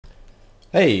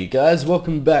Hey guys,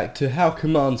 welcome back to How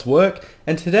Commands Work,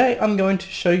 and today I'm going to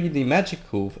show you the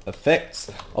magical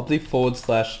effects of the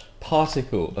 /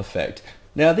 particle effect.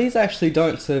 Now these actually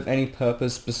don't serve any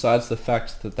purpose besides the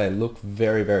fact that they look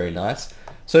very nice.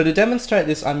 So to demonstrate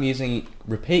this I'm using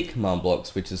repeat command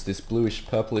blocks, which is this bluish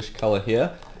purplish color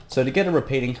here. So to get a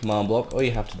repeating command block, all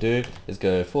you have to do is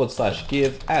go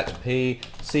 /give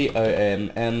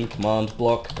 @p_comm command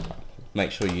block,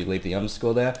 make sure you leave the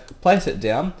underscore there, place it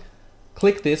down.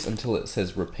 Click this until it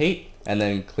says repeat, and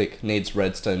then click needs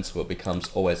redstone so it becomes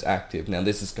always active. Now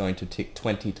this is going to tick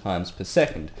 20 times per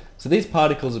second. So these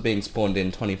particles are being spawned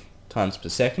in 20 times per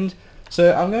second.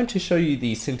 So I'm going to show you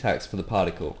the syntax for the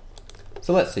particle.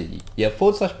 So let's see, you have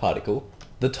 /particle,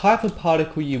 the type of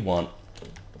particle you want,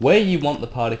 where you want the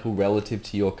particle relative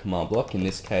to your command block, in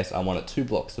this case I want it 2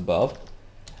 blocks above,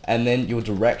 and then your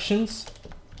directions,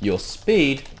 your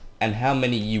speed, and how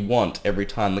many you want every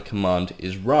time the command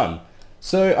is run.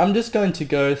 So I'm just going to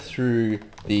go through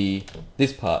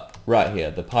this part right here,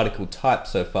 the particle type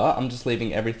so far. I'm just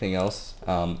leaving everything else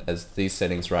as these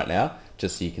settings right now,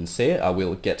 just so you can see it. I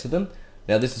will get to them.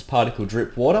 Now this is particle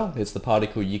drip water. It's the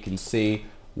particle you can see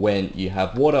when you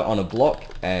have water on a block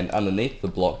and underneath the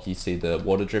block you see the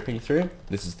water dripping through.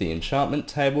 This is the enchantment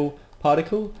table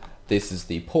particle. This is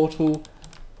the portal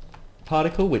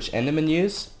particle which Endermen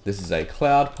use. This is a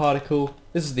cloud particle.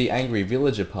 This is the angry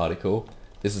villager particle.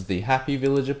 This is the happy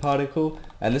villager particle,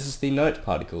 and this is the note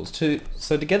particles.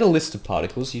 So to get a list of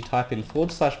particles, you type in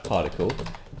 /particle,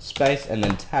 space, and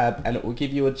then tab, and it will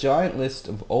give you a giant list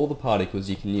of all the particles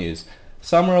you can use.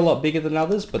 Some are a lot bigger than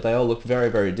others, but they all look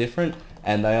very different,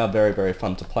 and they are very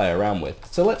fun to play around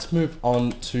with. So let's move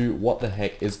on to what the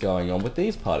heck is going on with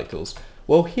these particles.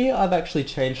 Well, here I've actually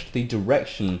changed the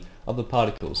direction of the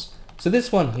particles. So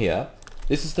this one here,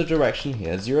 this is the direction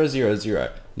here, 0, 0,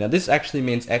 0. Now this actually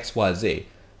means X, Y, Z.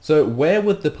 So where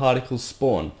would the particles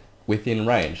spawn? Within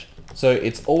range. So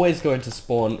it's always going to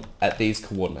spawn at these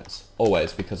coordinates.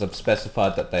 Always, because I've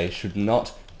specified that they should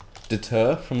not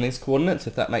deter from these coordinates,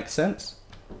 if that makes sense.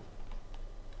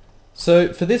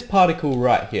 So for this particle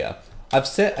right here, I've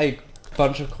set a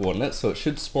bunch of coordinates, so it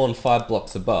should spawn 5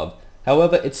 blocks above.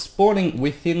 However, it's spawning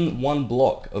within 1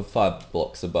 block of 5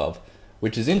 blocks above,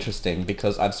 which is interesting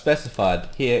because I've specified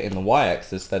here in the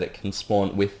y-axis that it can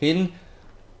spawn within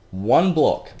 1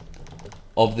 block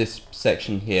of this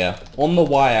section here on the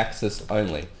y-axis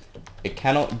only. It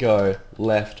cannot go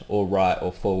left or right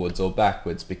or forwards or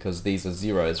backwards because these are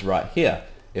zeros right here,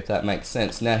 if that makes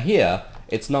sense. Now here,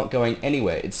 it's not going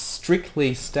anywhere. It's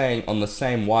strictly staying on the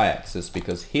same y-axis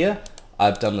because here,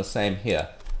 I've done the same here.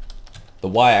 The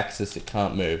y-axis it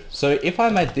can't move. So if I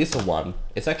made this a 1,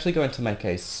 it's actually going to make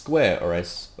a square or a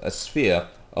sphere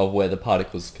of where the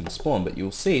particles can spawn, but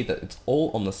you'll see that it's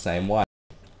all on the same y.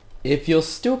 If you're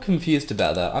still confused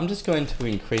about that, I'm just going to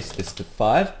increase this to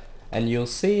 5, and you'll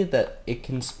see that it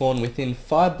can spawn within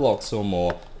 5 blocks or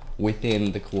more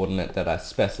within the coordinate that I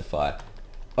specify,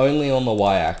 only on the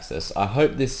y-axis. I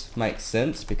hope this makes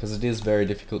sense because it is very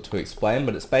difficult to explain,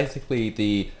 but it's basically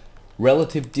the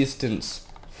relative distance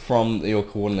from your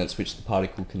coordinates which the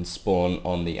particle can spawn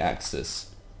on the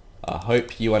axis. I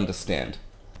hope you understand.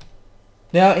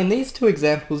 Now in these 2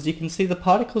 examples you can see the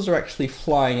particles are actually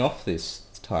flying off this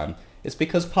time. It's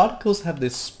because particles have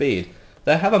this speed.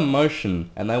 They have a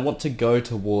motion and they want to go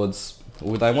towards,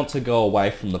 or they want to go away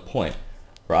from the point,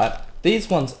 right? These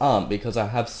ones aren't because I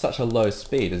have such a low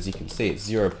speed. As you can see, it's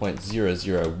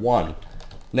 0.001.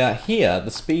 Now here the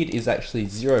speed is actually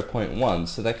 0.1,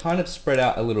 so they kind of spread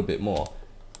out a little bit more.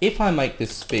 If I make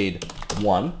this speed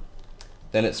 1,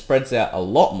 then it spreads out a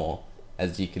lot more.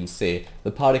 As you can see, the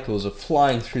particles are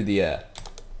flying through the air.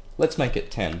 Let's make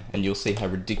it 10, and you'll see how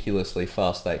ridiculously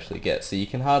fast they actually get. So you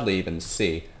can hardly even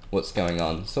see what's going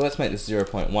on. So let's make this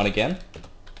 0.1 again.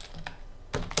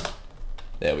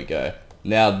 There we go.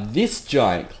 Now this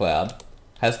giant cloud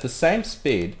has the same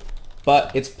speed,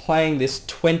 but it's playing this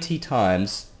 20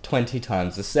 times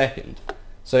a second.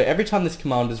 So every time this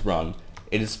command is run,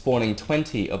 it is spawning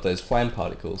 20 of those flame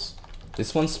particles.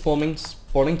 This one's spawning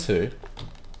 2,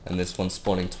 and this one's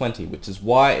spawning 20, which is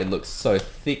why it looks so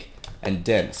thick and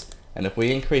dense. And if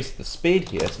we increase the speed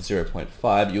here to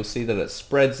 0.5, you'll see that it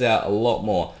spreads out a lot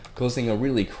more, causing a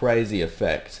really crazy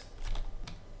effect.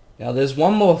 Now there's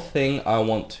one more thing I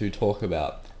want to talk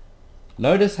about.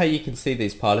 Notice how you can see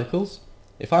these particles.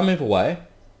 If I move away,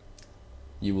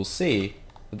 you will see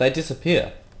that they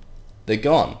disappear. They're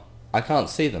gone. I can't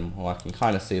see them. Well, I can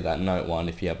kind of see that note one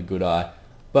if you have a good eye,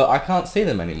 but I can't see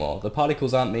them anymore. The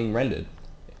particles aren't being rendered.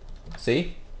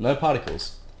 See? No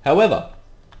particles. However,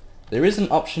 there is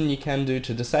an option you can do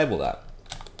to disable that.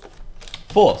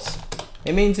 Force.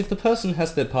 It means if the person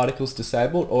has their particles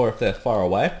disabled or if they're far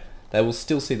away, they will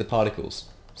still see the particles.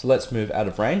 So let's move out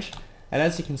of range, and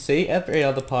as you can see, every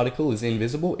other particle is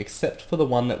invisible except for the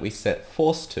one that we set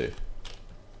force to.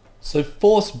 So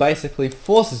force basically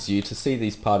forces you to see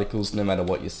these particles no matter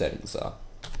what your settings are.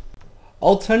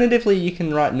 Alternatively, you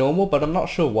can write normal, but I'm not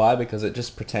sure why, because it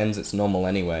just pretends it's normal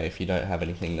anyway if you don't have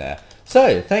anything there.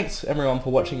 So, thanks everyone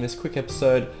for watching this quick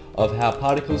episode of how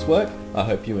particles work. I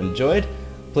hope you enjoyed.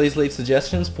 Please leave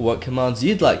suggestions for what commands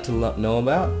you'd like to know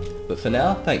about. But for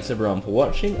now, thanks everyone for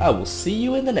watching. I will see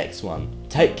you in the next one.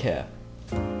 Take care.